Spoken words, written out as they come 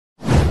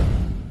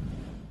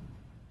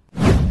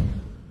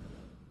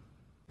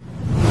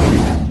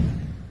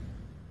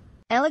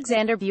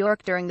Alexander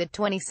Bjork during the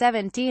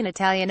 2017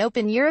 Italian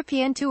Open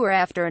European Tour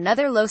after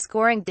another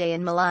low-scoring day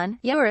in Milan.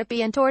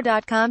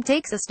 EuropeanTour.com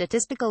takes a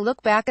statistical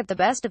look back at the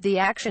best of the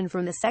action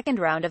from the second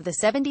round of the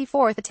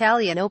 74th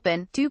Italian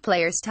Open. Two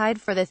players tied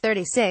for the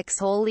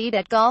 36-hole lead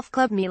at Golf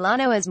Club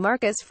Milano as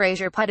Marcus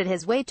Fraser putted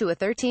his way to a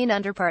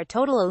 13-under par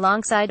total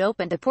alongside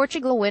Open de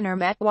Portugal winner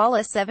Matt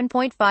Wallace.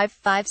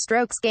 7.55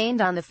 strokes gained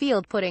on the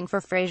field putting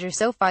for Fraser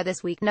so far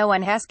this week. No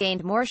one has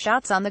gained more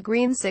shots on the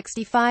green.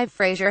 65.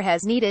 Fraser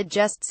has needed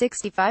just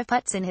 65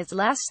 putts in his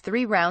last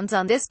 3 rounds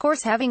on this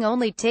course, having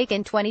only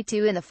taken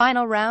 22 in the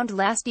final round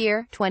last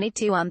year,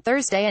 22 on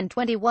Thursday and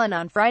 21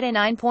 on Friday.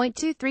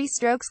 9.23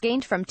 strokes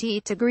gained from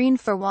tee to green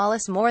for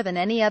Wallace, more than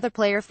any other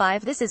player.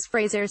 5. This is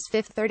Fraser's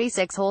 5th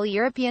 36-hole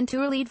European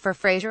Tour lead for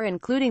Fraser,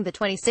 including the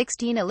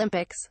 2016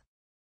 Olympics.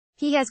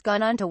 He has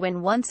gone on to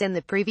win once in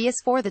the previous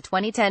 4, the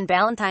 2010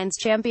 Valentine's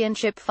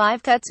Championship.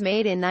 5 cuts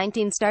made in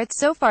 19 starts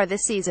so far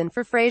this season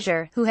for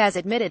Fraser, who has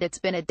admitted it's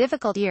been a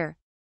difficult year.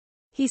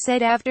 He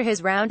said after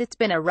his round, "It's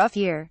been a rough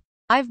year.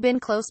 I've been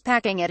close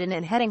packing it in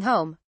and heading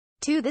home."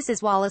 2. This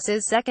is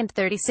Wallace's second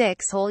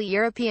 36-hole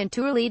European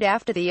Tour lead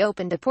after the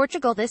Open de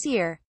Portugal this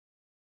year.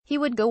 He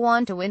would go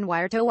on to win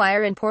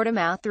wire-to-wire in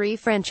Portimao. 3.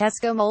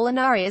 Francesco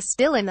Molinari is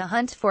still in the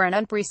hunt for an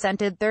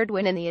unprecedented third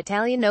win in the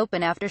Italian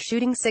Open after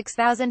shooting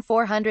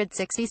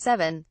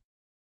 6,467.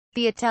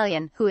 The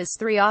Italian, who is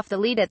 3 off the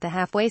lead at the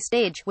halfway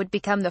stage, would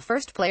become the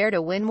first player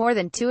to win more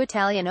than 2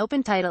 Italian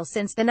Open titles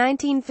since the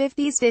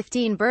 1950s.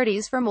 15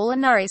 birdies for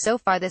Molinari so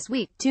far this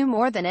week, 2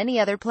 more than any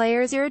other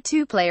players.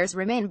 2 players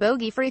remain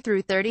bogey-free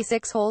through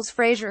 36 holes.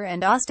 Fraser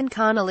and Austin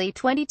Connolly.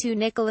 22.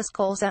 Nicholas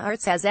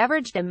Colsaerts has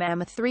averaged a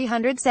mammoth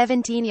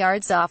 317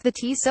 yards off the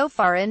tee so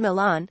far in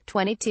Milan,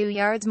 22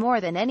 yards more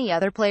than any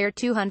other player.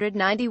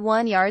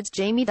 291 yards.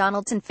 Jamie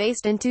Donaldson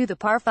faced into the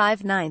par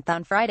 5 9th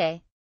on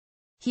Friday.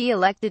 He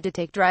elected to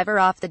take driver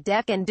off the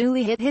deck and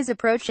duly hit his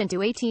approach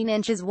into 18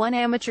 inches. 1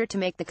 amateur to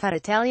make the cut,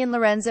 Italian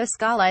Lorenzo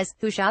Scalise,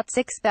 who shot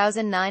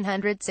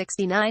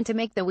 6,969 to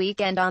make the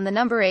weekend on the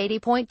number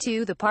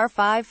 80.2. The par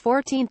 5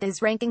 14th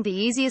is ranking the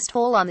easiest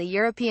hole on the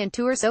European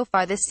Tour so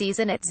far this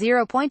season at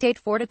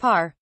 0.84 to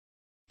par.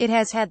 It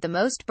has had the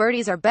most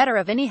birdies or better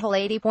of any hole,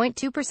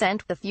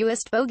 80.2%, the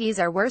fewest bogeys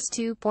are worse,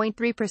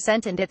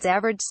 2.3%, and its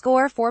average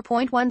score,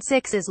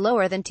 4.16, is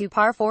lower than 2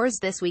 par 4s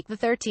this week. The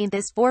 13th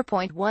is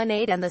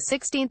 4.18 and the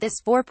 16th is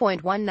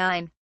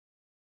 4.19.